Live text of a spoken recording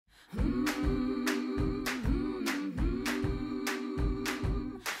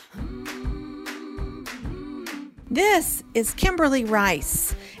This is Kimberly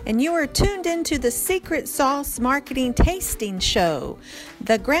Rice, and you are tuned into the Secret Sauce Marketing Tasting Show,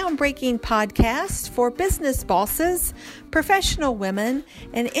 the groundbreaking podcast for business bosses, professional women,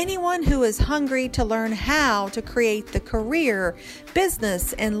 and anyone who is hungry to learn how to create the career,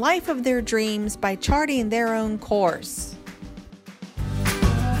 business, and life of their dreams by charting their own course.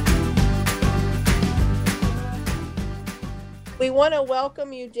 We want to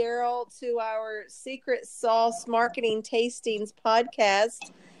welcome you, Darryl, to our Secret Sauce Marketing Tastings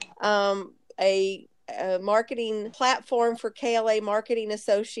podcast, a marketing platform for KLA marketing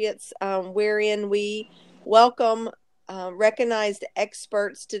associates, wherein we welcome recognized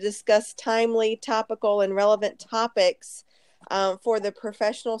experts to discuss timely, topical, and relevant topics for the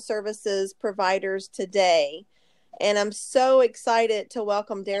professional services providers today. And I'm so excited to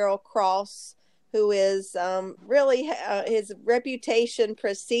welcome Darryl Cross, who is really, his reputation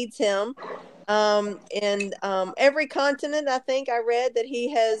precedes him in every continent. I think I read that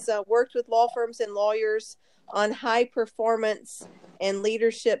he has worked with law firms and lawyers on high performance and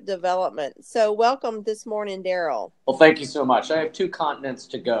leadership development. So welcome this morning, Darryl. Well, thank you so much. I have 2 continents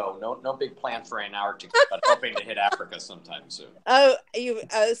to go. No big plan for Antarctica, but hoping to hit Africa sometime soon.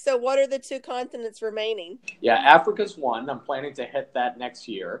 So what are the 2 continents remaining? Yeah, Africa's one. I'm planning to hit that next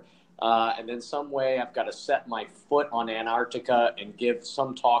year. And then some way I've got to set my foot on Antarctica and give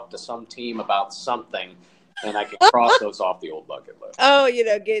some talk to some team about something, and I can cross those off the old bucket list. Oh,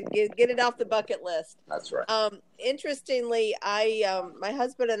 get it off the bucket list. That's right. Interestingly, my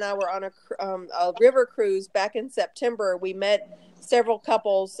husband and I were on a river cruise back in September. We met several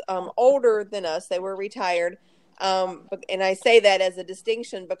couples older than us. They were retired. And I say that as a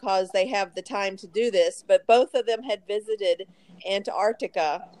distinction because they have the time to do this, but both of them had visited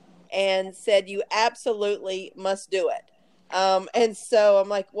Antarctica and said, you absolutely must do it. And so I'm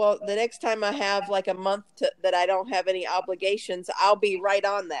like, well, the next time I have like a month that I don't have any obligations, I'll be right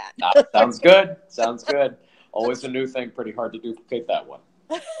on that. Sounds good. Sounds good. Always a new thing. Pretty hard to duplicate that one.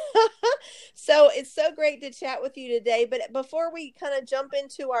 So it's so great to chat with you today. But before we kind of jump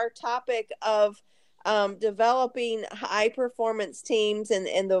into our topic of developing high performance teams and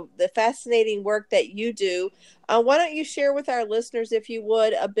the fascinating work that you do, why don't you share with our listeners, if you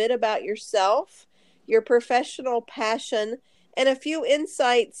would, a bit about yourself, your professional passion, and a few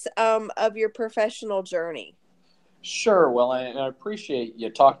insights of your professional journey? Sure. Well, I appreciate you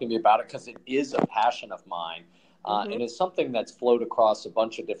talking to me about it because it is a passion of mine. And it's something that's flowed across a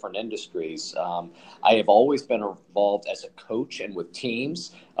bunch of different industries. I have always been involved as a coach and with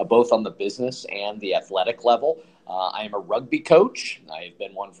teams, both on the business and the athletic level. I am a rugby coach. I've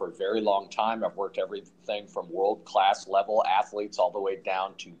been one for a very long time. I've worked everything from world-class level athletes all the way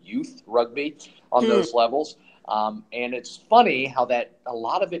down to youth rugby on those levels. And it's funny how that a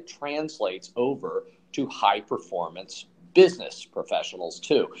lot of it translates over to high-performance business professionals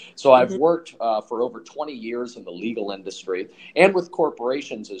too. So I've worked for over 20 years in the legal industry and with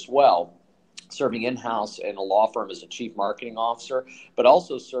corporations as well, serving in-house in a law firm as a chief marketing officer, but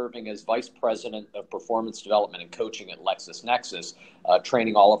also serving as vice president of performance development and coaching at Lexis,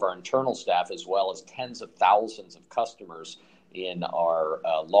 training all of our internal staff as well as tens of thousands of customers in our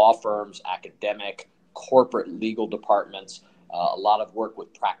law firms, academic, corporate legal departments. A lot of work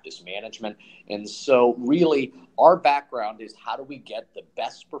with practice management. And so really our background is how do we get the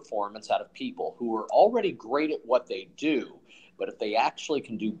best performance out of people who are already great at what they do, but if they actually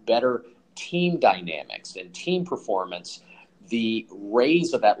can do better team dynamics and team performance, the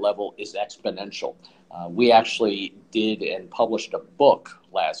raise of that level is exponential. We actually did and published a book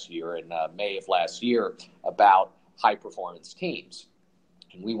last year in May of last year about high performance teams.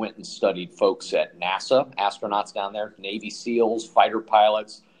 And we went and studied folks at NASA, astronauts down there, Navy SEALs, fighter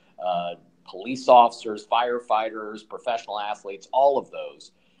pilots, police officers, firefighters, professional athletes, all of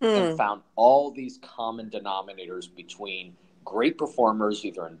those, and found all these common denominators between great performers,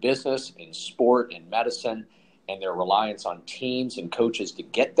 either in business, in sport, in medicine, and their reliance on teams and coaches to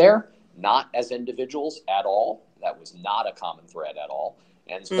get there, not as individuals at all. That was not a common thread at all.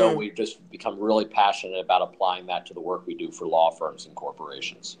 And so we've just become really passionate about applying that to the work we do for law firms and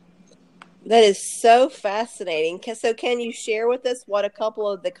corporations. That is so fascinating. So can you share with us what a couple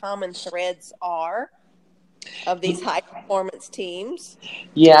of the common threads are of these high performance teams?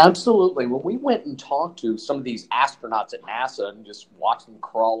 Yeah, absolutely. When we went and talked to some of these astronauts at NASA and just watched them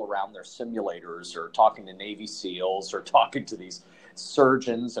crawl around their simulators, or talking to Navy SEALs, or talking to these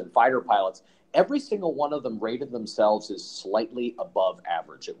surgeons and fighter pilots, every single one of them rated themselves as slightly above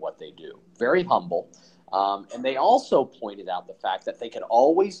average at what they do. Very humble. And they also pointed out the fact that they could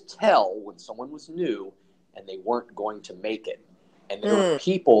always tell when someone was new and they weren't going to make it. And there were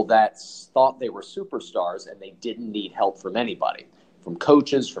people that thought they were superstars and they didn't need help from anybody, from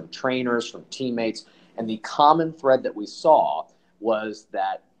coaches, from trainers, from teammates. And the common thread that we saw was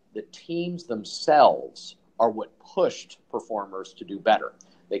that the teams themselves are what pushed performers to do better.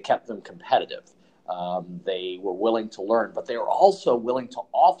 They kept them competitive. They were willing to learn, but they were also willing to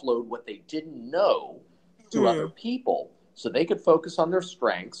offload what they didn't know to other people so they could focus on their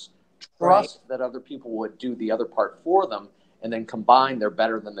strengths, trust that other people would do the other part for them, and then combine, they're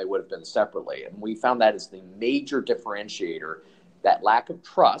better than they would have been separately. And we found that as the major differentiator, that lack of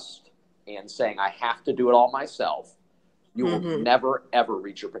trust and saying, I have to do it all myself. You will never, ever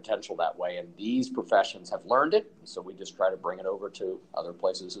reach your potential that way. And these professions have learned it. So we just try to bring it over to other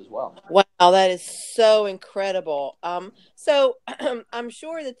places as well. Wow, that is so incredible. So I'm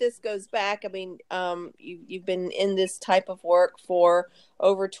sure that this goes back. I mean, you've been in this type of work for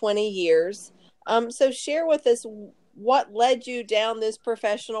over 20 years. So share with us what led you down this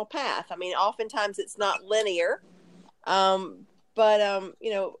professional path. I mean, oftentimes it's not linear. But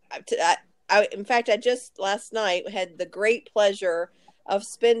you know, in fact, I just last night had the great pleasure of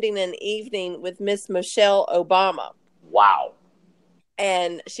spending an evening with Miss Michelle Obama. Wow.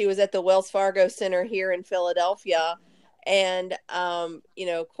 And she was at the Wells Fargo Center here in Philadelphia. And, you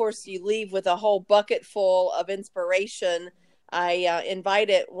know, of course, you leave with a whole bucket full of inspiration. I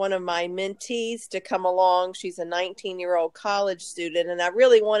invited one of my mentees to come along. She's a 19-year-old college student. And I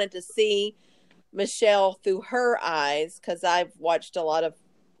really wanted to see Michelle through her eyes because I've watched a lot of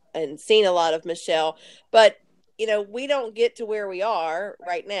and seen a lot of Michelle, but you know, we don't get to where we are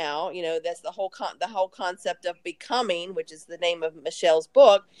right now. You know, that's the whole concept of becoming, which is the name of Michelle's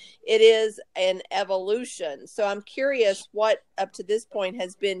book. It is an evolution. So I'm curious what up to this point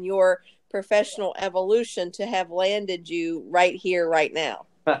has been your professional evolution to have landed you right here, right now.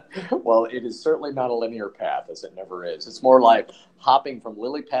 Well, it is certainly not a linear path, as it never is. It's more like hopping from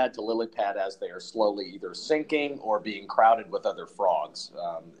lily pad to lily pad as they are slowly either sinking or being crowded with other frogs.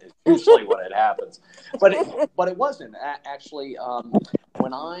 It's usually when it happens. But it wasn't. Actually,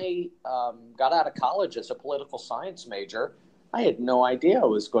 when I got out of college as a political science major, I had no idea I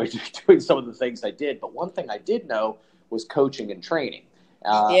was going to be doing some of the things I did. But one thing I did know was coaching and training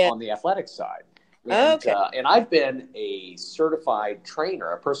on the athletic side. And I've been a certified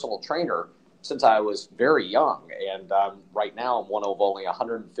trainer, a personal trainer, since I was very young. And right now I'm one of only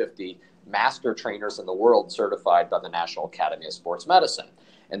 150 master trainers in the world certified by the National Academy of Sports Medicine.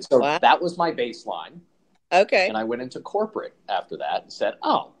 And so that was my baseline. Okay. And I went into corporate after that and said,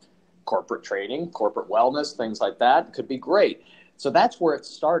 oh, corporate training, corporate wellness, things like that could be great. So that's where it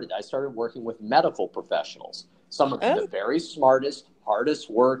started. I started working with medical professionals, some of the very smartest,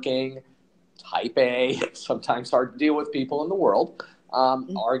 hardest working, type A, sometimes hard to deal with people in the world,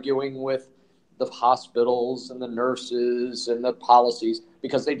 arguing with the hospitals and the nurses and the policies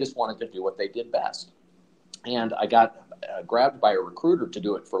because they just wanted to do what they did best. And I got grabbed by a recruiter to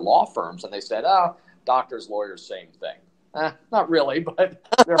do it for law firms, and they said, oh, doctors, lawyers, same thing. Not really, but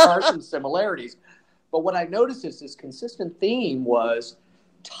there are some similarities. But what I noticed is this consistent theme was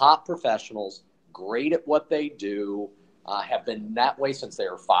top professionals, great at what they do, have been that way since they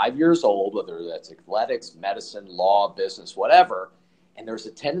were 5 years old, whether that's athletics, medicine, law, business, whatever. And there's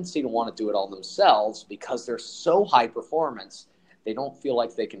a tendency to want to do it all themselves because they're so high performance, they don't feel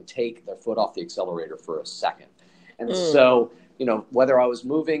like they can take their foot off the accelerator for a second. And so, you know, whether I was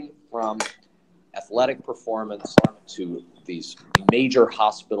moving from athletic performance to these major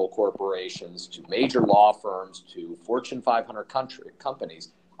hospital corporations, to major law firms, to Fortune 500 companies,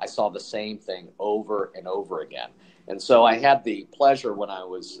 I saw the same thing over and over again. And so I had the pleasure when I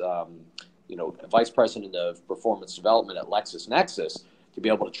was, vice president of performance development at Lexis to be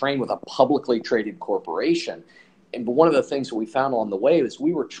able to train with a publicly traded corporation. But one of the things that we found along the way is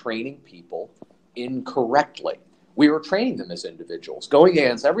we were training people incorrectly. We were training them as individuals, going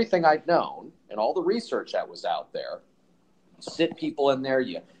against everything I'd known and all the research that was out there. Sit people in there,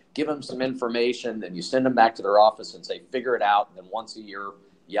 you give them some information, then you send them back to their office and say, figure it out. And then once a year,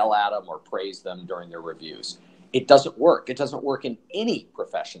 yell at them or praise them during their reviews. It doesn't work. It doesn't work in any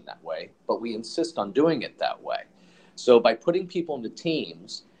profession that way, but we insist on doing it that way. So by putting people into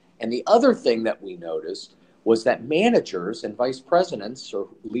teams, and the other thing that we noticed was that managers and vice presidents or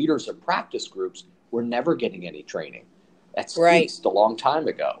leaders of practice groups were never getting any training. That's ceased a long time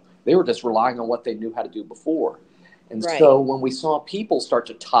ago. They were just relying on what they knew how to do before. And so when we saw people start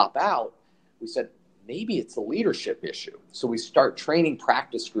to top out, we said, maybe it's a leadership issue. So we start training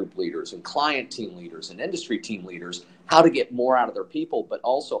practice group leaders and client team leaders and industry team leaders how to get more out of their people, but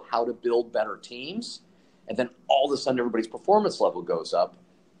also how to build better teams. And then all of a sudden everybody's performance level goes up,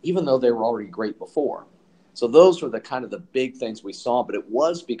 even though they were already great before. So those were the kind of the big things we saw, but it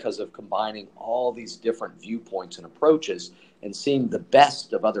was because of combining all these different viewpoints and approaches and seeing the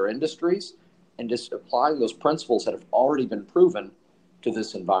best of other industries and just applying those principles that have already been proven to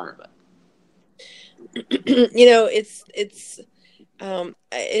this environment. It's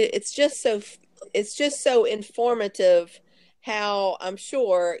just so informative how I'm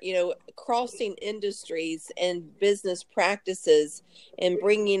sure, crossing industries and business practices and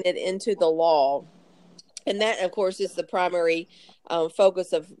bringing it into the law. And that, of course, is the primary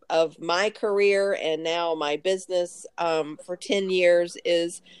focus of my career and now my business for 10 years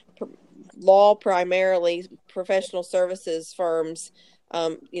is law, primarily professional services firms,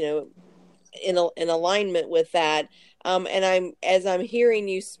 in alignment with that. And as I'm hearing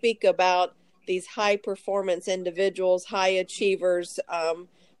you speak about these high performance individuals, high achievers,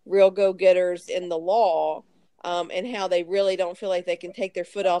 real go-getters in the law, and how they really don't feel like they can take their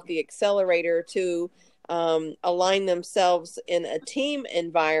foot off the accelerator to align themselves in a team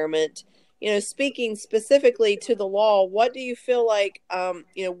environment. Speaking specifically to the law, what do you feel like,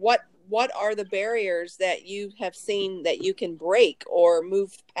 what are the barriers that you have seen that you can break or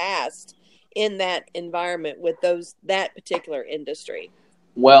move past in that environment with that particular industry?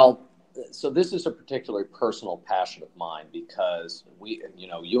 Well, so this is a particularly personal passion of mine because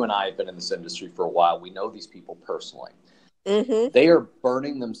you and I have been in this industry for a while. We know these people personally. Mm-hmm. They are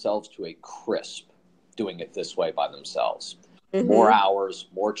burning themselves to a crisp doing it this way by themselves. Mm-hmm. More hours,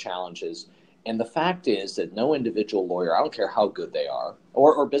 more challenges. And the fact is that no individual lawyer, I don't care how good they are,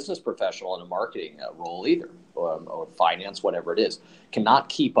 or business professional in a marketing role either, or finance, whatever it is, cannot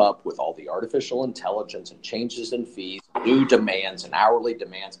keep up with all the artificial intelligence and changes in fees, new demands and hourly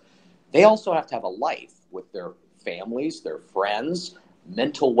demands. They also have to have a life with their families, their friends,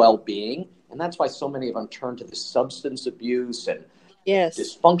 mental well-being. And that's why so many of them turn to the substance abuse and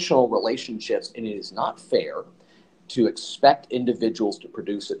dysfunctional relationships. And it is not fair to expect individuals to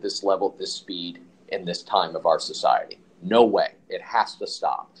produce at this level, at this speed, in this time of our society. No way. It has to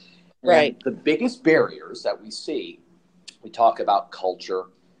stop. Right. And the biggest barriers that we see, we talk about culture.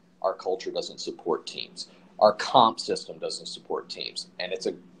 Our culture doesn't support teams. Our comp system doesn't support teams. And it's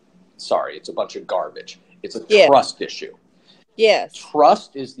a bunch of garbage. It's a trust issue. Yes.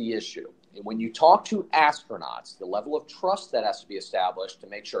 Trust is the issue. And when you talk to astronauts, the level of trust that has to be established to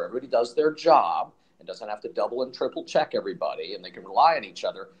make sure everybody does their job and doesn't have to double and triple check everybody and they can rely on each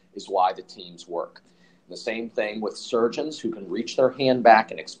other is why the teams work. And the same thing with surgeons who can reach their hand back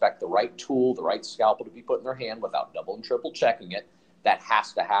and expect the right tool, the right scalpel to be put in their hand without double and triple checking it. That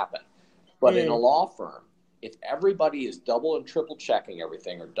has to happen. But in a law firm, if everybody is double and triple checking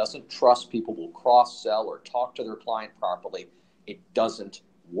everything or doesn't trust people will cross-sell or talk to their client properly, it doesn't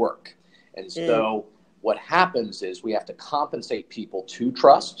work. And so what happens is we have to compensate people to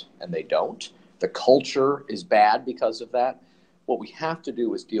trust, and they don't. The culture is bad because of that. What we have to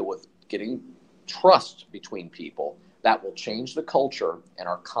do is deal with getting trust between people. That will change the culture, and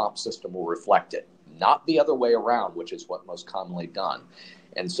our comp system will reflect it, not the other way around, which is what most commonly done.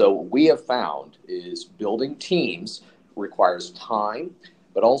 And so what we have found is building teams requires time,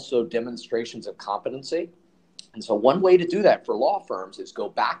 but also demonstrations of competency. And so one way to do that for law firms is go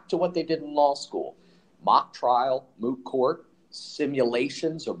back to what they did in law school, mock trial, moot court,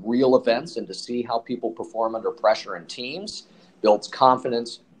 simulations of real events, and to see how people perform under pressure in teams, builds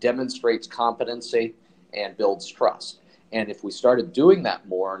confidence, demonstrates competency, and builds trust. And if we started doing that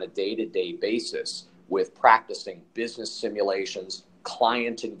more on a day-to-day basis with practicing business simulations,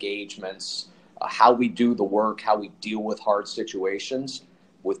 client engagements, how we do the work, how we deal with hard situations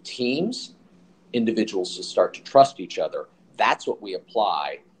with teams, individuals will start to trust each other. That's what we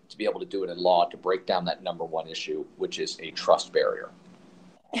apply to be able to do it in law to break down that number one issue, which is a trust barrier.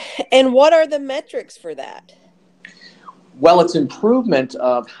 And what are the metrics for that? Well, it's improvement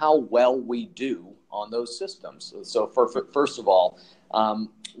of how well we do on those systems. So first of all,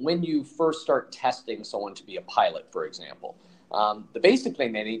 when you first start testing someone to be a pilot, for example, the basic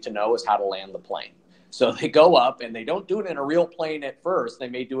thing they need to know is how to land the plane. So they go up and they don't do it in a real plane at first. They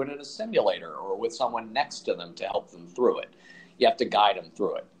may do it in a simulator or with someone next to them to help them through it. You have to guide them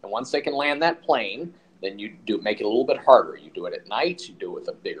through it. And once they can land that plane, then you make it a little bit harder. You do it at night, you do it with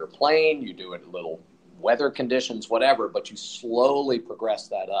a bigger plane, you do it in little weather conditions, whatever, but you slowly progress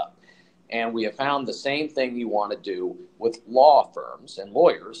that up. And we have found the same thing you want to do with law firms and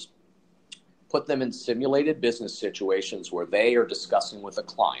lawyers. Put them in simulated business situations where they are discussing with a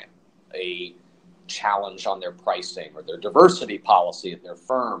client a challenge on their pricing or their diversity policy at their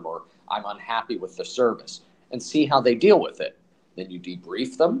firm, or I'm unhappy with the service, and see how they deal with it. Then you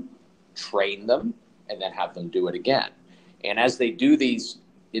debrief them, train them, and then have them do it again. And as they do these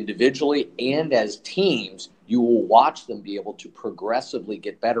individually and as teams, you will watch them be able to progressively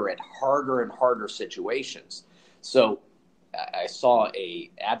get better at harder and harder situations. So I saw a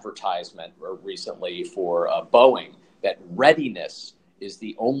advertisement recently for Boeing that readiness is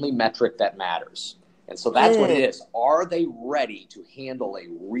the only metric that matters. And so that's what it is. Are they ready to handle a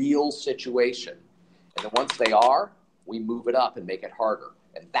real situation? And then once they are, we move it up and make it harder.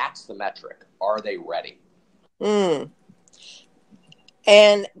 And that's the metric. Are they ready?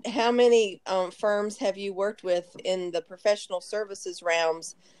 And how many firms have you worked with in the professional services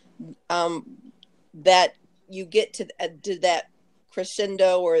realms that you get to that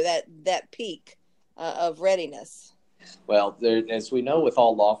crescendo or that peak of readiness? Well, as we know with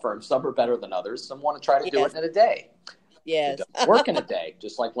all law firms, some are better than others. Some want to try to do it in a day. Yes. It doesn't work in a day,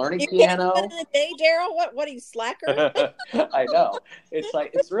 just like learning you piano. Can't do it in a day, Darryl? What are you, slacker? I know.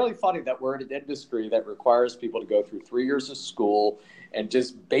 It's really funny that we're in an industry that requires people to go through 3 years of school and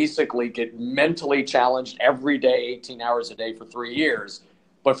just basically get mentally challenged every day, 18 hours a day for 3 years.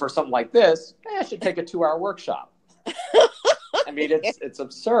 But for something like this, I should take a 2-hour workshop. I mean, it's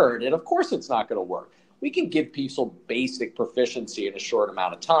absurd. And of course it's not going to work. We can give people basic proficiency in a short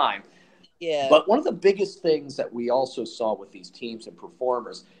amount of time. Yeah. But one of the biggest things that we also saw with these teams and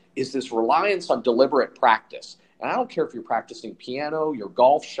performers is this reliance on deliberate practice. And I don't care if you're practicing piano, your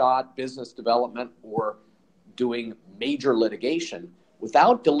golf shot, business development, or doing major litigation.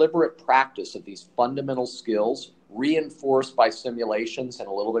 Without deliberate practice of these fundamental skills, reinforced by simulations and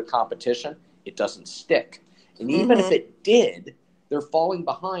a little bit of competition, it doesn't stick. And even if it did, they're falling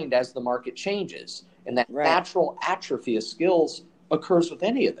behind as the market changes. And that natural atrophy of skills occurs with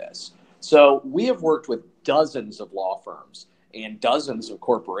any of this. So we have worked with dozens of law firms and dozens of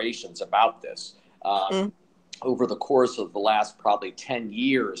corporations about this over the course of the last probably 10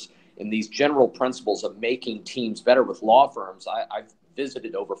 years. In these general principles of making teams better with law firms, I've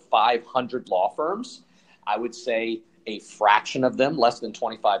visited over 500 law firms. I would say a fraction of them, less than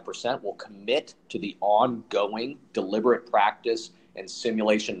 25%, will commit to the ongoing deliberate practice and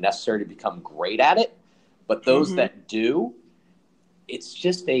simulation necessary to become great at it. But those that do, it's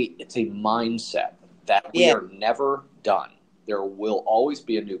a mindset that we are never done. There will always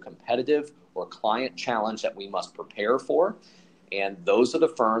be a new competitive or client challenge that we must prepare for. And those are the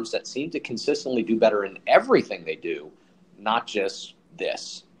firms that seem to consistently do better in everything they do, not just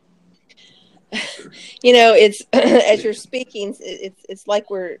this. It's as you're speaking, it's like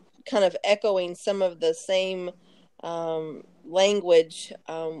we're kind of echoing some of the same language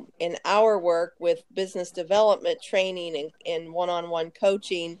in our work with business development training and one-on-one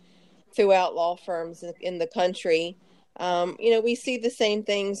coaching throughout law firms in the country. We see the same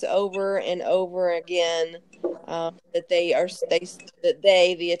things over and over again, that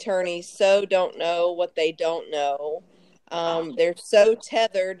the attorneys so don't know what they don't know. They're so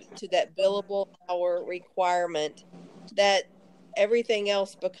tethered to that billable hour requirement that everything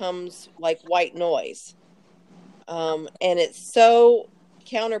else becomes like white noise. And it's so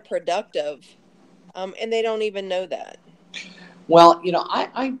counterproductive, and they don't even know that. Well,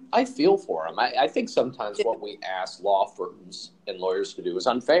 I feel for them. I think sometimes what we ask law firms and lawyers to do is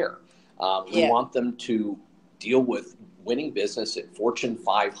unfair. We want them to deal with winning business at Fortune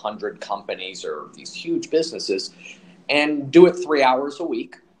 500 companies or these huge businesses and do it 3 hours a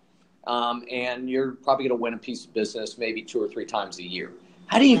week. And you're probably going to win a piece of business maybe 2 or 3 times a year.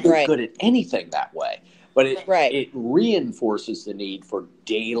 How do you get good at anything that way? But it reinforces the need for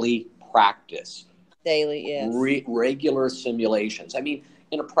daily practice. Daily, yes. Regular simulations. I mean,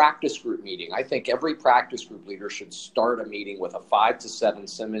 in a practice group meeting, I think every practice group leader should start a meeting with a 5 to 7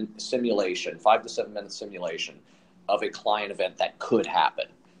 simulation, 5 to 7 minute simulation of a client event that could happen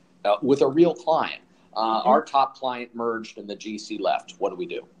with a real client. Our top client merged and the GC left. What do we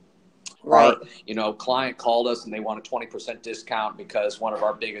do? Right. Our, client called us and they want a 20% discount because one of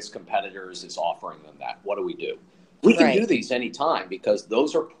our biggest competitors is offering them that. What do we do? We can do these anytime because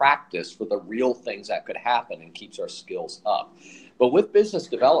those are practice for the real things that could happen and keeps our skills up. But with business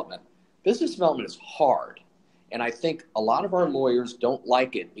development is hard. And I think a lot of our lawyers don't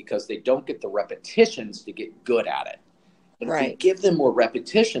like it because they don't get the repetitions to get good at it. And if we give them more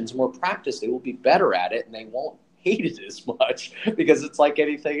repetitions, more practice, they will be better at it and they won't hate it as much because it's like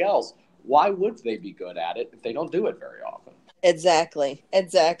anything else. Why would they be good at it if they don't do it very often? Exactly.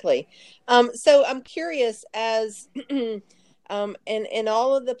 So I'm curious, as in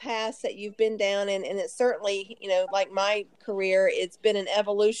all of the paths that you've been down, and it's certainly, like my career, it's been an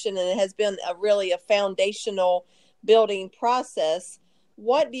evolution and it has been really a foundational building process.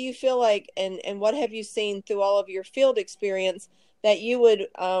 What do you feel like, and what have you seen through all of your field experience that you would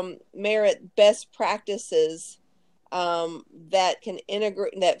merit best practices that can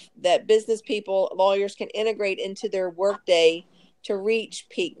integrate that business people, lawyers can integrate into their workday to reach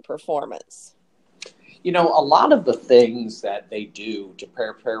peak performance? A lot of the things that they do to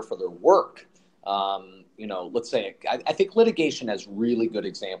prepare for their work, let's say, I think litigation has really good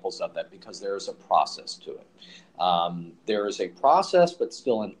examples of that because there is a process to it. There is a process, but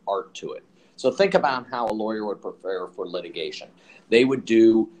still an art to it. So think about how a lawyer would prepare for litigation. They would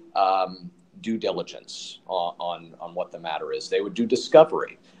do due diligence on what the matter is. They would do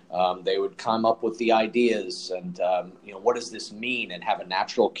discovery. They would come up with the ideas and, what does this mean, and have a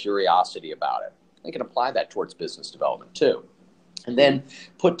natural curiosity about it. They can apply that towards business development too. And then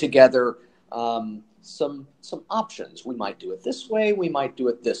put together some options. We might do it this way. We might do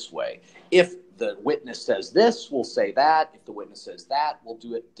it this way. If the witness says this, we'll say that. If the witness says that, we'll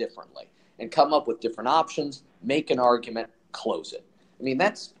do it differently. And come up with different options, make an argument, close it. I mean,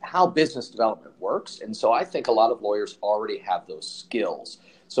 that's how business development works. And so I think a lot of lawyers already have those skills.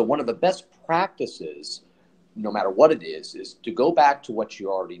 So one of the best practices, no matter what it is to go back to what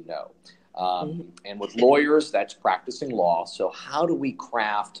you already know. And with lawyers, that's practicing law. So how do we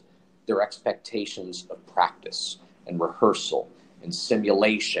craft their expectations of practice and rehearsal and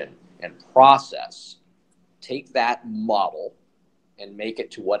simulation and process? Take that model and make it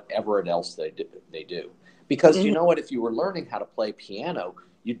to whatever else they do. Because you know what, if you were learning how to play piano,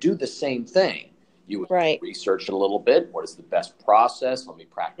 you do the same thing. You would research it a little bit. What is the best process? Let me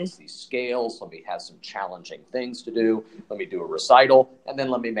practice these scales. Let me have some challenging things to do. Let me do a recital, and then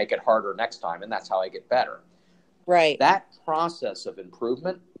let me make it harder next time. And that's how I get better. Right. That process of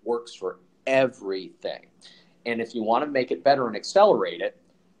improvement works for everything. And if you want to make it better and accelerate it,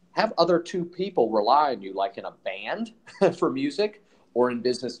 have other two people rely on you, like in a band for music or in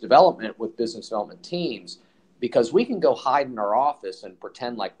business development with business development teams, because we can go hide in our office and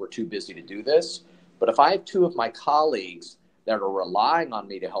pretend like we're too busy to do this. But if I have two of my colleagues that are relying on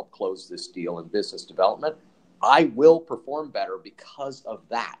me to help close this deal in business development, I will perform better because of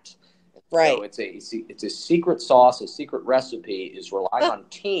that. Right. So it's a secret sauce, a secret recipe is relying on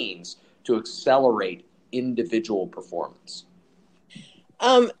teams to accelerate individual performance.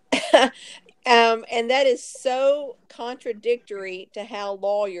 And that is so contradictory to how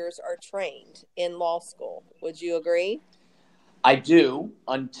lawyers are trained in law school. Would you agree? I do,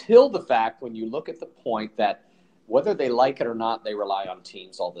 until the fact when you look at the point that whether they like it or not, they rely on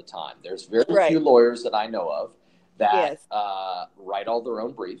teams all the time. There's very few lawyers that I know of that write all their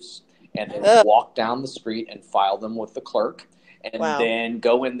own briefs and then walk down the street and file them with the clerk. And then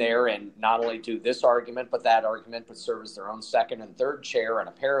go in there and not only do this argument, but that argument, but serve as their own second and third chair and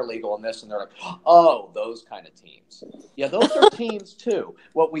a paralegal and this. And they're like, oh, those kind of teams. Yeah, those are teams too.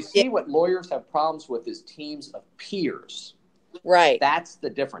 What we see, what lawyers have problems with is teams of peers. Right. That's the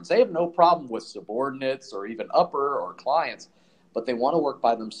difference. They have no problem with subordinates or even upper or clients, but they want to work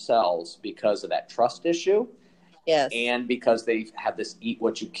by themselves because of that trust issue. Yes. And because they have this eat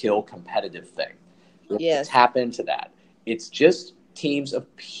what you kill competitive thing. Yes. Tap into that. It's just teams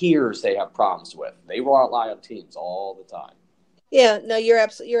of peers they have problems with. They rely on teams all the time. Yeah, no, you're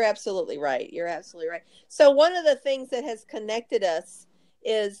absolutely right. You're absolutely right. So one of the things that has connected us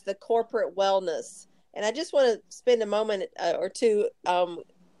is the corporate wellness. And I just want to spend a moment or two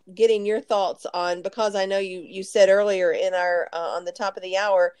getting your thoughts on, because I know you said earlier in our on the top of the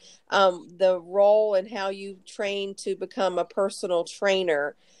hour, the role and how you train to become a personal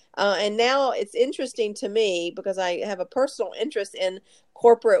trainer. And now it's interesting to me because I have a personal interest in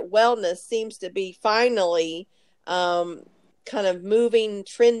corporate wellness, seems to be finally kind of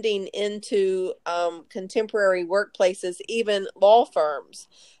trending into contemporary workplaces, even law firms.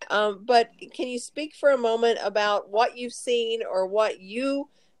 But can you speak for a moment about what you've seen or what you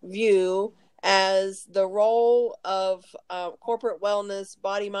view as the role of corporate wellness,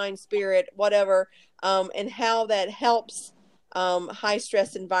 body, mind, spirit, whatever, and how that helps high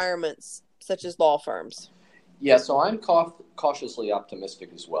stress environments such as law firms? Yeah, so I'm cautiously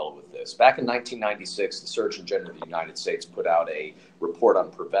optimistic as well with this. Back in 1996, the Surgeon General of the United States put out a report on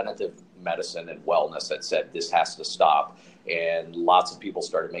preventative medicine and wellness that said this has to stop. And lots of people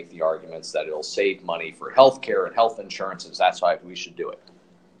started to make the arguments that it'll save money for healthcare and health insurance, and that's why we should do it.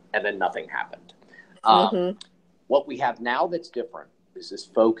 And then nothing happened. What we have now that's different is this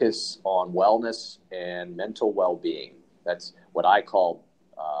focus on wellness and mental well-being. That's what I call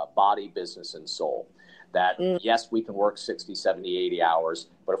body, business, and soul. That, yes, we can work 60, 70, 80 hours,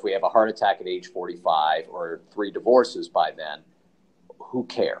 but if we have a heart attack at age 45 or 3 divorces by then, who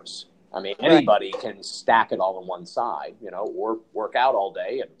cares? I mean, anybody can stack it all on one side, or work out all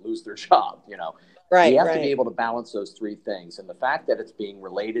day and lose their job, We have to be able to balance those three things. And the fact that it's being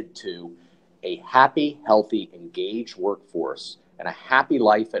related to a happy, healthy, engaged workforce and a happy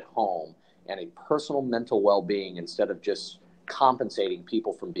life at home and a personal mental well-being instead of just compensating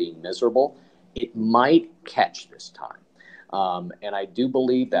people from being miserable, it might catch this time. And I do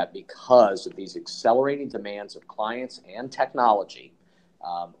believe that because of these accelerating demands of clients and technology,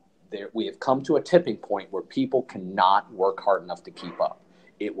 we have come to a tipping point where people cannot work hard enough to keep up.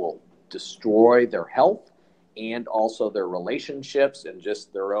 It will destroy their health and also their relationships and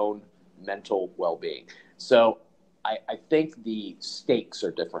just their own mental well-being. So I think the stakes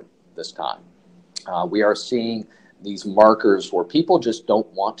are different this time. We are seeing these markers where people just don't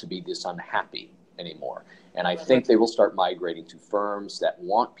want to be this unhappy anymore. And I think they will start migrating to firms that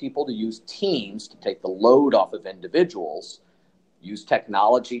want people to use teams to take the load off of individuals, use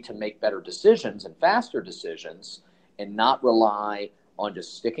technology to make better decisions and faster decisions, and not rely on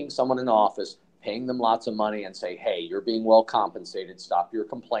just sticking someone in office, paying them lots of money and say, hey, you're being well compensated, stop your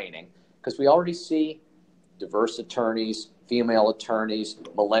complaining. Because we already see diverse attorneys, female attorneys,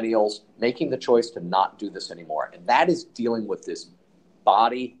 millennials making the choice to not do this anymore. And that is dealing with this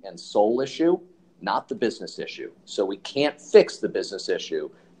body and soul issue, not the business issue. So we can't fix the business issue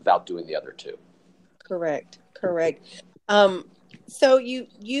without doing the other two. Correct. So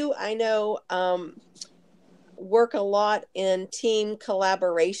you I know, work a lot in team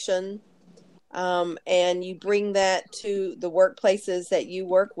collaboration, and you bring that to the workplaces that you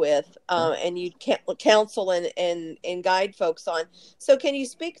work with, and you counsel and guide folks on. So can you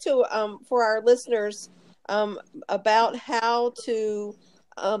speak to, for our listeners, about how to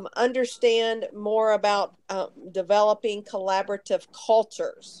understand more about developing collaborative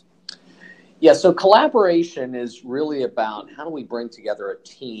cultures? Yeah, so collaboration is really about how do we bring together a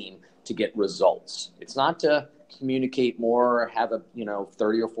team to get results. It's not to communicate more or have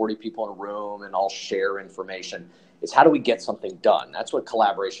 30 or 40 people in a room and all share information. It's how do we get something done? That's what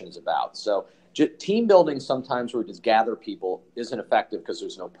collaboration is about. So team building sometimes where we just gather people isn't effective because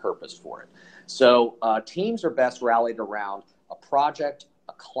there's no purpose for it. So teams are best rallied around a project,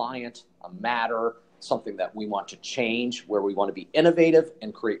 a client, a matter, something that we want to change, where we want to be innovative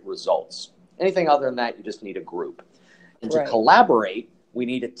and create results. Anything other than that, you just need a group. And to collaborate, we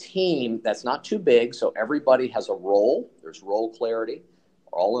need a team that's not too big, so everybody has a role. There's role clarity.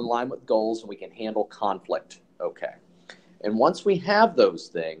 We're all in line with goals, and we can handle conflict okay. And once we have those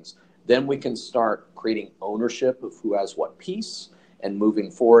things, then we can start creating ownership of who has what piece and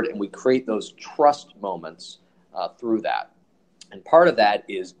moving forward, and we create those trust moments through that. And part of that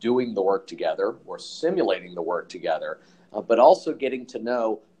is doing the work together or simulating the work together, but also getting to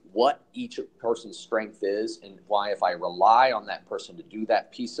know what each person's strength is and why if I rely on that person to do that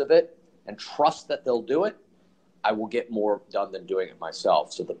piece of it and trust that they'll do it, I will get more done than doing it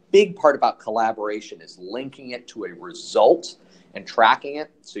myself. So the big part about collaboration is linking it to a result and tracking it.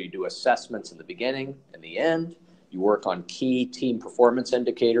 So you do assessments in the beginning and the end. You work on key team performance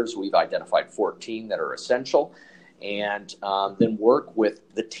indicators. We've identified 14 that are essential. And then work with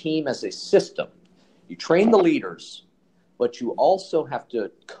the team as a system. You train the leaders, but you also have to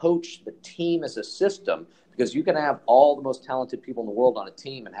coach the team as a system, because you can have all the most talented people in the world on a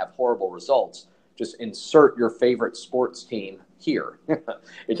team and have horrible results. Just insert your favorite sports team here.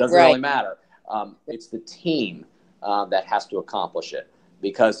 It doesn't really matter. It's the team that has to accomplish it,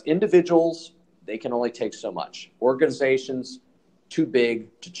 because individuals, they can only take so much. Organizations, too big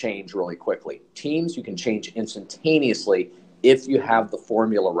to change really quickly. Teams, you can change instantaneously if you have the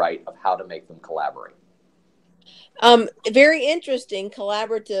formula right of how to make them collaborate. Very interesting,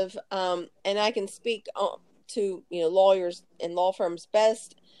 collaborative, and I can speak to lawyers and law firms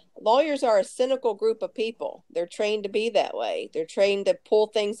best. Lawyers are a cynical group of people. They're trained to be that way. They're trained to pull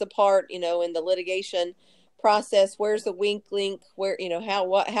things apart, in the litigation process. Where's the weak link? Where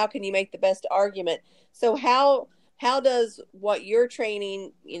how can you make the best argument? So how does what you're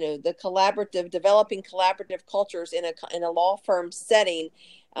training, developing collaborative cultures in a law firm setting,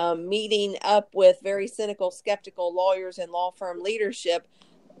 meeting up with very cynical, skeptical lawyers and law firm leadership.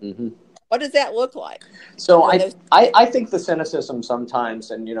 Mm-hmm. What does that look like? So I think the cynicism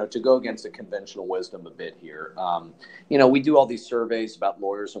sometimes, and, to go against the conventional wisdom a bit here, we do all these surveys about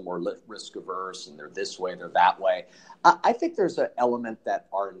lawyers and more risk averse, and they're this way, they're that way. I think there's an element that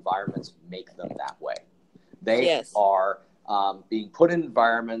our environments make them that way. They are being put in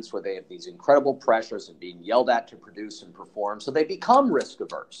environments where they have these incredible pressures and being yelled at to produce and perform. So they become risk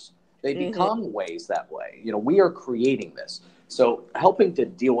averse. They become ways that way. We are creating this. So helping to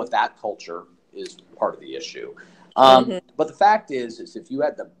deal with that culture is part of the issue. But the fact is if you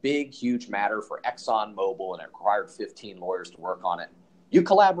had the big, huge matter for ExxonMobil and it required 15 lawyers to work on it, you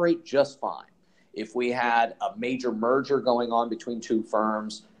collaborate just fine. If we had a major merger going on between two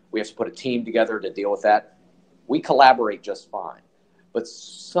firms, we have to put a team together to deal with that. We collaborate just fine. But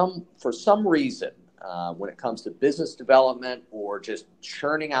for some reason, when it comes to business development or just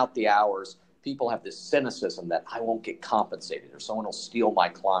churning out the hours, people have this cynicism that I won't get compensated, or someone will steal my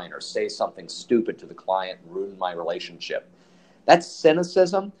client or say something stupid to the client and ruin my relationship. That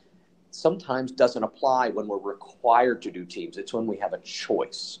cynicism sometimes doesn't apply when we're required to do teams. It's when we have a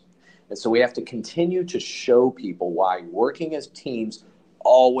choice. And so we have to continue to show people why working as teams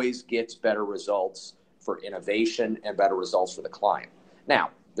always gets better results for innovation and better results for the client.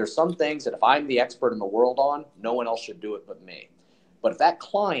 Now, there's some things that if I'm the expert in the world on, no one else should do it but me. But if that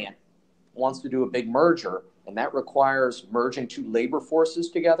client wants to do a big merger and that requires merging two labor forces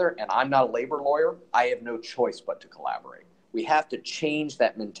together, and I'm not a labor lawyer, I have no choice but to collaborate. We have to change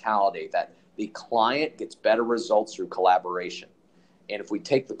that mentality that the client gets better results through collaboration. And if we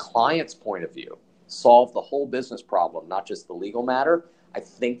take the client's point of view, solve the whole business problem, not just the legal matter, I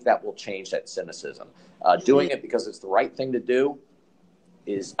think that will change that cynicism. Doing it because it's the right thing to do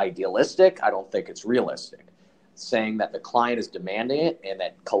is idealistic. I don't think it's realistic. Saying that the client is demanding it and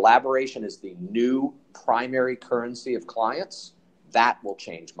that collaboration is the new primary currency of clients, that will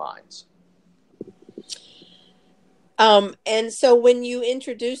change minds. And so when you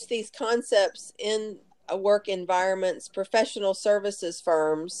introduce these concepts in work environments, professional services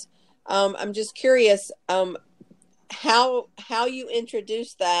firms, I'm just curious how you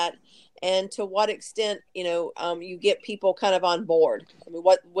introduce that, and to what extent, you get people kind of on board. I mean,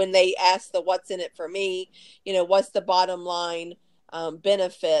 when they ask the what's in it for me, what's the bottom line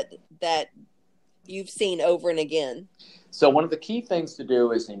benefit that you've seen over and again? So one of the key things to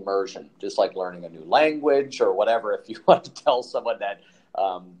do is immersion, just like learning a new language or whatever. If you want to tell someone that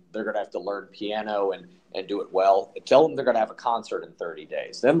they're going to have to learn piano and do it well, tell them they're going to have a concert in 30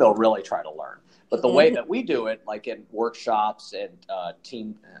 days. Then they'll really try to learn. But the way that we do it, like in workshops and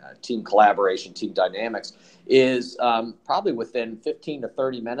team collaboration, team dynamics, is probably within 15 to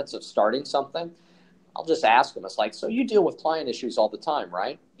 30 minutes of starting something, I'll just ask them. It's like, so you deal with client issues all the time,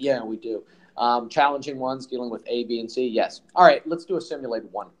 right? Yeah, we do. Challenging ones, dealing with A, B, and C? Yes. All right, let's do a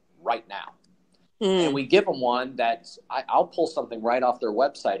simulated one right now. And we give them one that's, I'll pull something right off their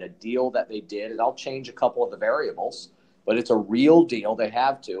website, a deal that they did, and I'll change a couple of the variables, but it's a real deal. They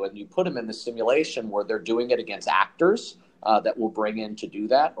have to. And you put them in the simulation where they're doing it against actors that we'll bring in to do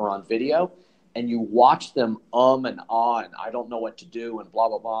that, or on video. And you watch them and ah, and I don't know what to do and blah,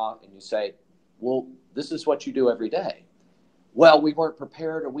 blah, blah. And you say, well, this is what you do every day. Well, we weren't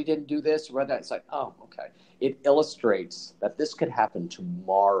prepared, or we didn't do this or that. It's like, oh, okay. It illustrates that this could happen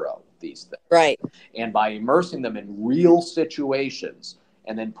tomorrow, these things. Right. And by immersing them in real situations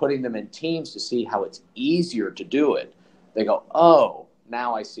and then putting them in teams to see how it's easier to do it, they go, oh,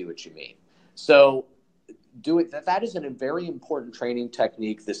 now I see what you mean. So that is a very important training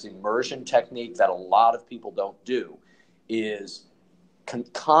technique. This immersion technique that a lot of people don't do is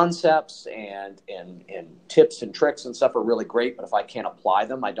concepts and tips and tricks and stuff are really great, but if I can't apply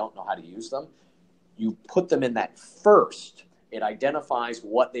them, I don't know how to use them. You put them in that first, it identifies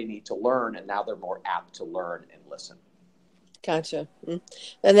what they need to learn, and now they're more apt to learn and listen. Gotcha.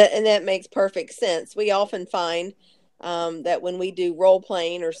 And that makes perfect sense. We often find that when we do role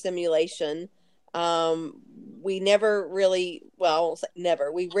playing or simulation, we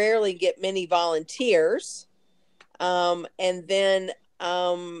rarely get many volunteers. And then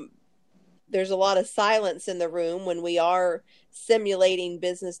there's a lot of silence in the room when we are simulating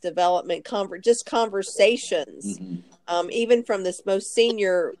business development, just conversations. Even from the most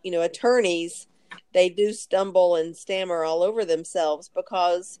senior, attorneys, they do stumble and stammer all over themselves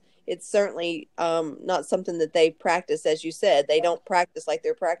because it's certainly not something that they practice. As you said, they don't practice like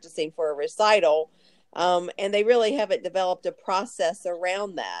they're practicing for a recital, and they really haven't developed a process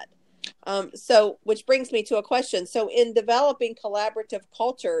around that. So, which brings me to a question. So in developing collaborative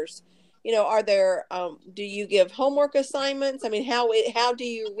cultures, are there, do you give homework assignments? I mean, how do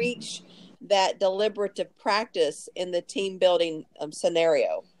you reach that deliberative practice in the team building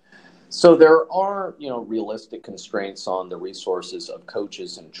scenario? So there are, realistic constraints on the resources of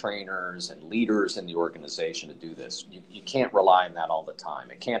coaches and trainers and leaders in the organization to do this. You can't rely on that all the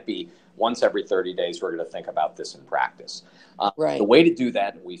time. It can't be once every 30 days, we're going to think about this in practice. Right. The way to do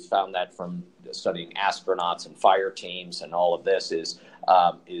that, and we found that from studying astronauts and fire teams and all of this, is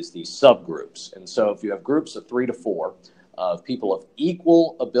these subgroups. And so if you have groups of 3 to 4 of people of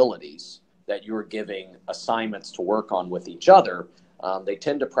equal abilities that you're giving assignments to work on with each other, they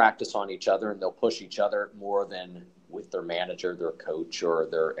tend to practice on each other, and they'll push each other more than with their manager, their coach, or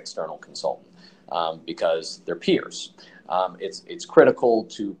their external consultant because they're peers. It's critical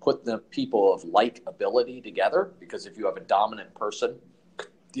to put the people of like ability together, because if you have a dominant person,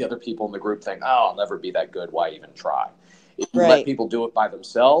 the other people in the group think, oh, I'll never be that good. Why even try? If you Right. let people do it by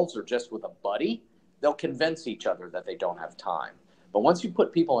themselves or just with a buddy, they'll convince each other that they don't have time. But once you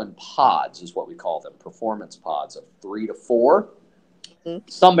put people in pods, is what we call them, performance pods of 3 to 4,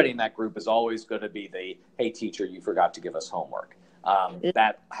 somebody in that group is always going to be the, hey, teacher, you forgot to give us homework.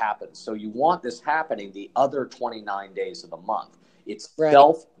 That happens. So you want this happening the other 29 days of the month. It's Right.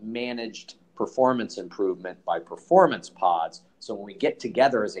 self-managed performance improvement by performance pods. So when we get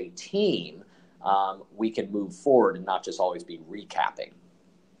together as a team, we can move forward and not just always be recapping.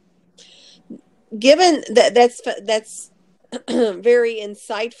 Given that's very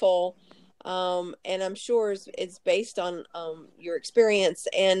insightful, and I'm sure it's based on your experience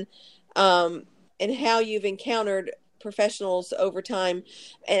and how you've encountered professionals over time.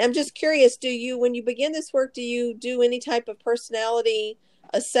 And I'm just curious, when you begin this work, do you do any type of personality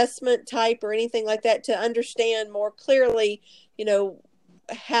assessment type or anything like that to understand more clearly,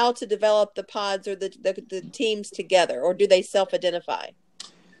 how to develop the pods or the teams together, or do they self-identify?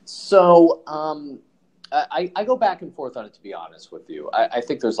 So I go back and forth on it, to be honest with you. I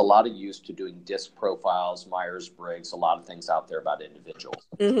think there's a lot of use to doing DISC profiles, Myers-Briggs, a lot of things out there about individuals.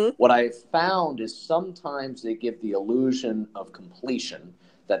 Mm-hmm. What I've found is sometimes they give the illusion of completion,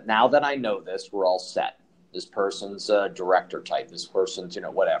 that now that I know this, we're all set. This person's a director type. This person's,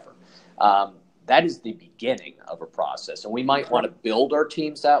 whatever. That is the beginning of a process. And we might want to build our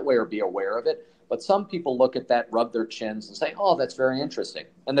teams that way or be aware of it. But some people look at that, rub their chins and say, oh, that's very interesting.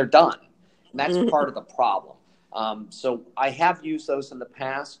 And they're done. And that's part of the problem. So I have used those in the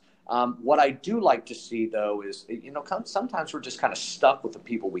past. What I do like to see, though, is, sometimes we're just kind of stuck with the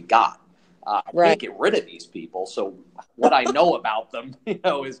people we got. I can't get rid of these people. So what I know about them,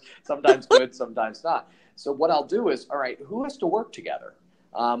 is sometimes good, sometimes not. So what I'll do is, all right, who has to work together?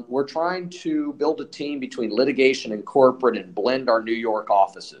 We're trying to build a team between litigation and corporate and blend our New York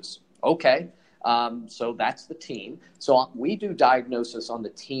offices. Okay. So that's the team. So we do diagnosis on the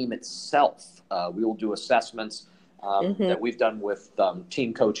team itself. We will do assessments that we've done with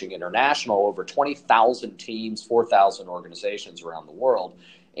Team Coaching International, over 20,000 teams, 4,000 organizations around the world.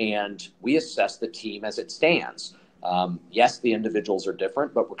 And we assess the team as it stands. Yes, the individuals are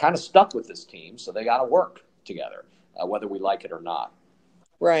different, but we're kind of stuck with this team. So they got to work together, whether we like it or not.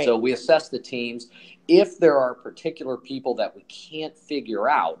 Right. So we assess the teams. If there are particular people that we can't figure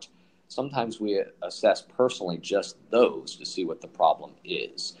out, sometimes we assess personally just those to see what the problem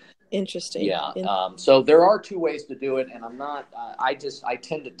is. Interesting. Yeah. So there are two ways to do it. And I'm not, I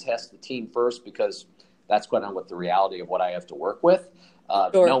tend to test the team first because that's what the reality of what I have to work with.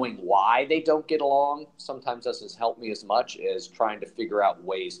 Sure. Knowing why they don't get along sometimes doesn't help me as much as trying to figure out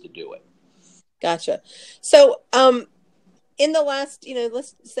ways to do it. Gotcha. So, in the last,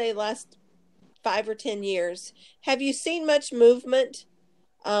 let's say last 5 or 10 years, have you seen much movement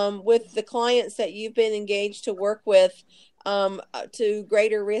with the clients that you've been engaged to work with to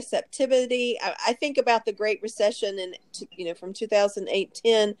greater receptivity? I think about the Great Recession from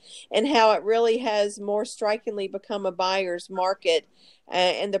 2008-10 and how it really has more strikingly become a buyer's market,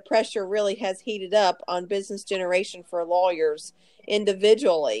 and the pressure really has heated up on business generation for lawyers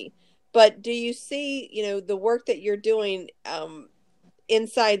individually. But do you see, the work that you're doing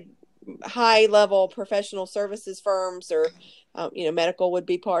inside high level professional services firms, or medical would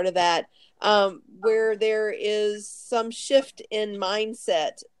be part of that, where there is some shift in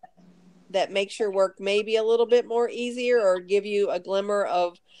mindset that makes your work maybe a little bit more easier or give you a glimmer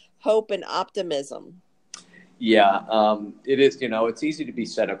of hope and optimism? Yeah, it is. It's easy to be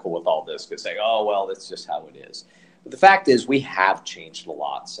cynical with all this because say, oh, well, that's just how it is. But the fact is we have changed a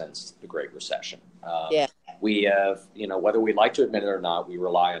lot since the Great Recession. Yeah. We have, whether we like to admit it or not, we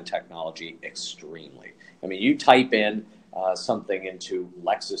rely on technology extremely. I mean, you type in something into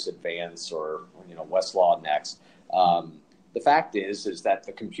Lexis Advance or Westlaw Next. The fact is that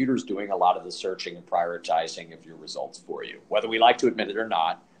the computer's doing a lot of the searching and prioritizing of your results for you. Whether we like to admit it or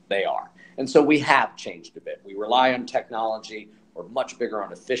not, they are. And so we have changed a bit. We rely on technology. We're much bigger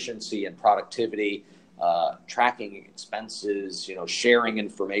on efficiency and productivity, tracking expenses, sharing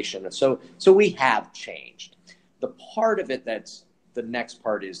information. So we have changed. The part of it that's the next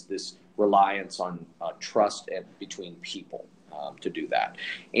part is this reliance on trust between people to do that.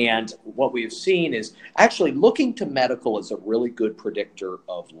 And what we've seen is actually looking to medical as a really good predictor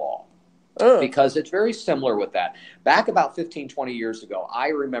of law. Because it's very similar with that. Back about 15, 20 years ago, I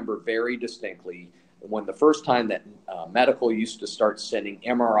remember very distinctly when the first time that medical used to start sending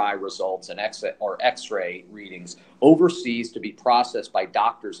MRI results and X-ray readings overseas to be processed by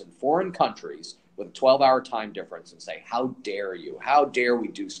doctors in foreign countries with a 12-hour time difference and say, how dare you? How dare we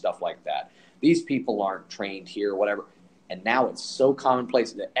do stuff like that? These people aren't trained here, whatever. And now it's so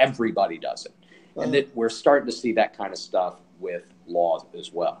commonplace that everybody does it. And that we're starting to see that kind of stuff with laws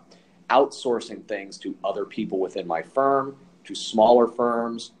as well. Outsourcing things to other people within my firm, to smaller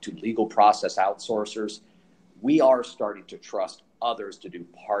firms, to legal process outsourcers. We are starting to trust others to do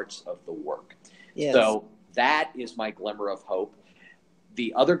parts of the work. Yes. So that is my glimmer of hope.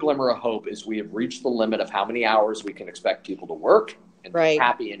 The other glimmer of hope is we have reached the limit of how many hours we can expect people to work and be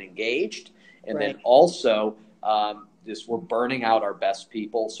happy and engaged. And then also, we're burning out our best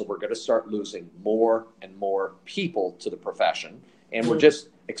people. So we're going to start losing more and more people to the profession. And we're just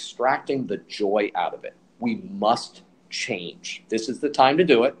extracting the joy out of it. We must change. This is the time to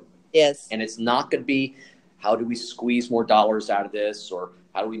do it. Yes. And it's not going to be, how do we squeeze more dollars out of this, or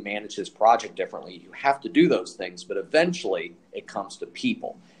how do we manage this project differently? You have to do those things, but eventually it comes to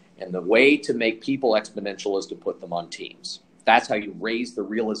people. And the way to make people exponential is to put them on teams. That's how you raise the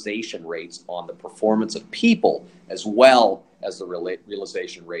realization rates on the performance of people, as well as the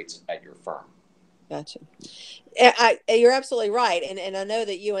realization rates at your firm. Gotcha. You're absolutely right. And I know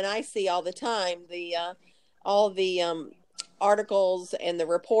that you and I see all the time all the articles and the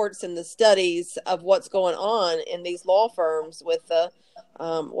reports and the studies of what's going on in these law firms with the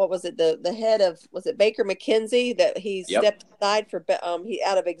what was it, the head of, was it Baker McKenzie, that he stepped aside for he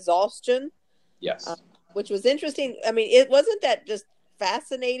out of exhaustion. Yes. Which was interesting. I mean, it wasn't that just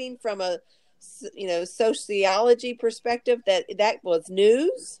fascinating from a sociology perspective that was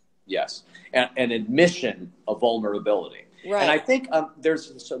news. Yes, and an admission of vulnerability. Right. And I think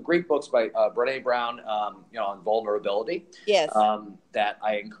there's some great books by Brené Brown, on vulnerability. Yes. That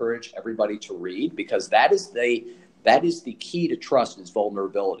I encourage everybody to read, because that is the key to trust, is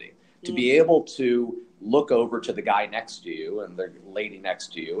vulnerability. To be able to look over to the guy next to you and the lady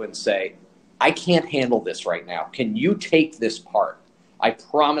next to you and say, I can't handle this right now. Can you take this part? I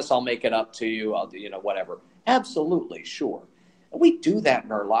promise I'll make it up to you. I'll do, whatever. Absolutely, sure. And we do that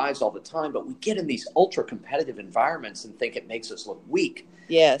in our lives all the time, but we get in these ultra competitive environments and think it makes us look weak.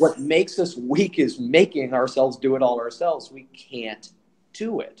 Yes. What makes us weak is making ourselves do it all ourselves. We can't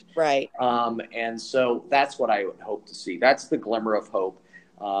do it. Right. And so that's what I would hope to see. That's the glimmer of hope.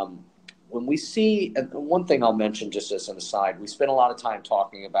 When we see, and one thing I'll mention just as an aside, we spend a lot of time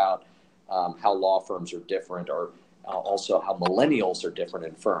talking about how law firms are different, or also how millennials are different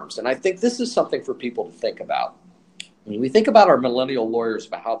in firms. And I think this is something for people to think about. When we think about our millennial lawyers,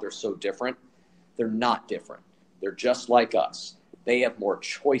 about how they're so different, they're not different. They're just like us. They have more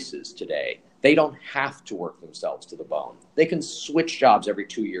choices today. They don't have to work themselves to the bone. They can switch jobs every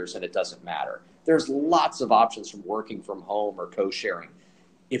 2 years and it doesn't matter. There's lots of options, from working from home or co-sharing.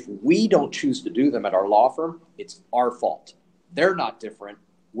 If we don't choose to do them at our law firm, it's our fault. They're not different.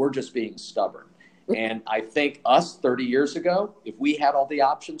 We're just being stubborn. And I think us 30 years ago, if we had all the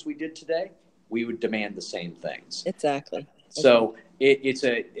options we did today, we would demand the same things. Exactly. So it's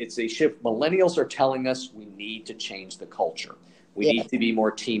a shift. Millennials are telling us we need to change the culture. We need to be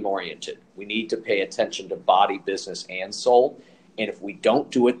more team oriented. We need to pay attention to body, business, and soul. And if we don't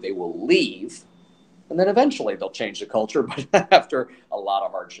do it, they will leave. And then eventually they'll change the culture, but after a lot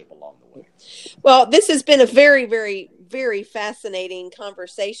of hardship along the way. Well, this has been a very, very, very fascinating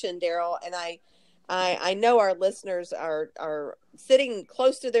conversation, Darryl. And I know our listeners are sitting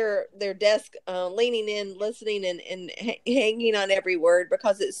close to their desk, leaning in, listening, and hanging on every word,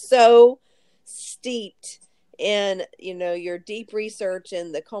 because it's so steeped in, your deep research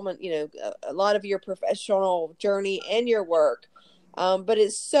and the common, a lot of your professional journey and your work. But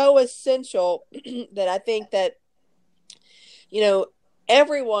it's so essential that I think that,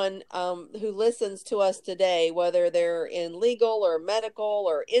 everyone who listens to us today, whether they're in legal or medical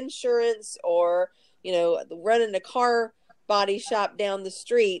or insurance or, running a car body shop down the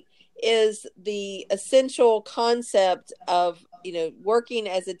street, is the essential concept of, working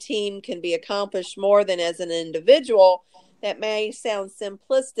as a team can be accomplished more than as an individual. That may sound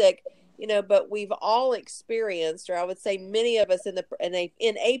simplistic, but we've all experienced, or I would say many of us in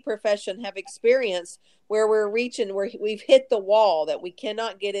a profession have experienced, where we've hit the wall, that we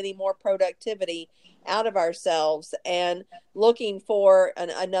cannot get any more productivity out of ourselves, and looking for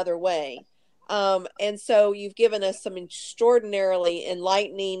another way. And so you've given us some extraordinarily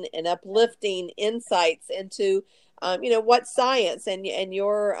enlightening and uplifting insights into, what science and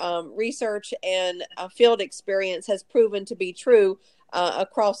your research and field experience has proven to be true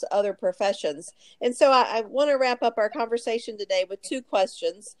across other professions. And so I want to wrap up our conversation today with two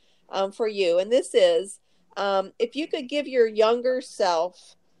questions for you. And this is, if you could give your younger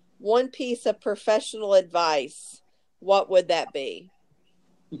self one piece of professional advice, what would that be?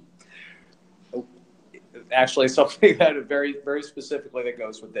 Actually, something that very, very specifically that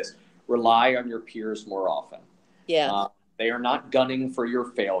goes with this: rely on your peers more often. Yeah. They are not gunning for your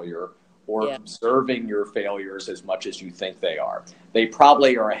failure or observing your failures as much as you think they are. They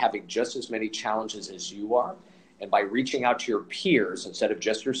probably are having just as many challenges as you are. And by reaching out to your peers, instead of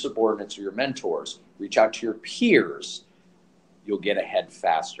just your subordinates or your mentors, reach out to your peers, you'll get ahead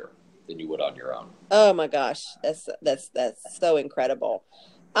faster than you would on your own. Oh my gosh, that's so incredible.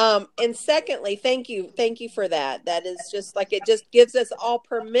 And secondly, thank you for that. That is just like, it just gives us all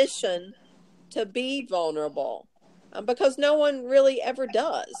permission to be vulnerable, because no one really ever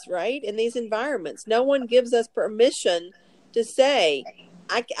does, right? In these environments, no one gives us permission to say,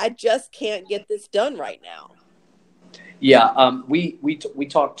 I just can't get this done right now. Yeah, we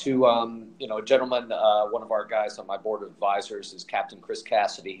talked to a gentleman. One of our guys on my board of advisors is Captain Chris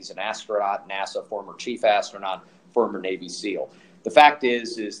Cassidy. He's an astronaut, NASA, former chief astronaut, former Navy SEAL. The fact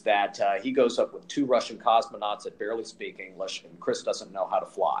is that he goes up with 2 Russian cosmonauts that barely speak English, and Chris doesn't know how to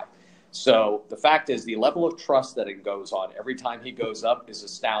fly. So the fact is, the level of trust that it goes on every time he goes up is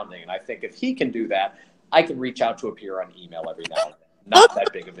astounding. And I think if he can do that, I can reach out to a peer on email every now and then. Not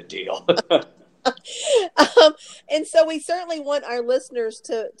that big of a deal. And so we certainly want our listeners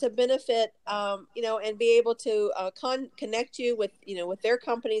to benefit, and be able to connect you with, with their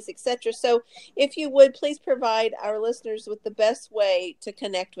companies, etc. So if you would, please provide our listeners with the best way to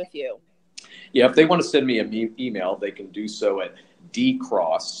connect with you. Yeah, if they want to send me an email, they can do so at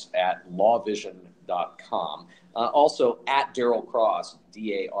dcross@lawvision.com. Also at Darryl Cross,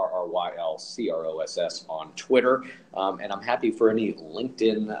 DARRYLCROSS on Twitter. And I'm happy for any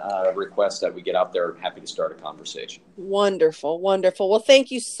LinkedIn requests that we get out there. I'm happy to start a conversation. Wonderful, wonderful. Well, thank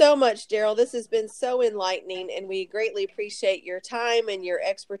you so much, Darryl. This has been so enlightening, and we greatly appreciate your time and your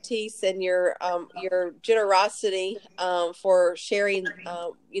expertise and your generosity for sharing,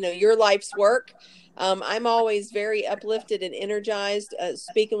 your life's work. I'm always very uplifted and energized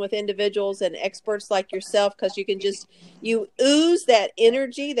speaking with individuals and experts like yourself, because you ooze that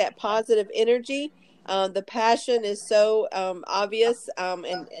energy, that positive energy. The passion is so obvious,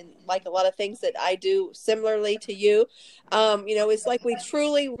 and like a lot of things that I do similarly to you, it's like we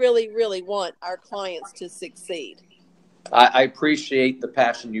truly, really, really want our clients to succeed. I appreciate the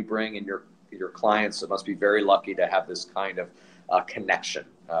passion you bring, and your clients must be very lucky to have this kind of connection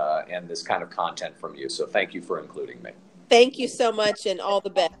and this kind of content from you. So thank you for including me. Thank you so much, and all the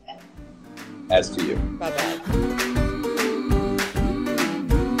best. As to you. Bye-bye.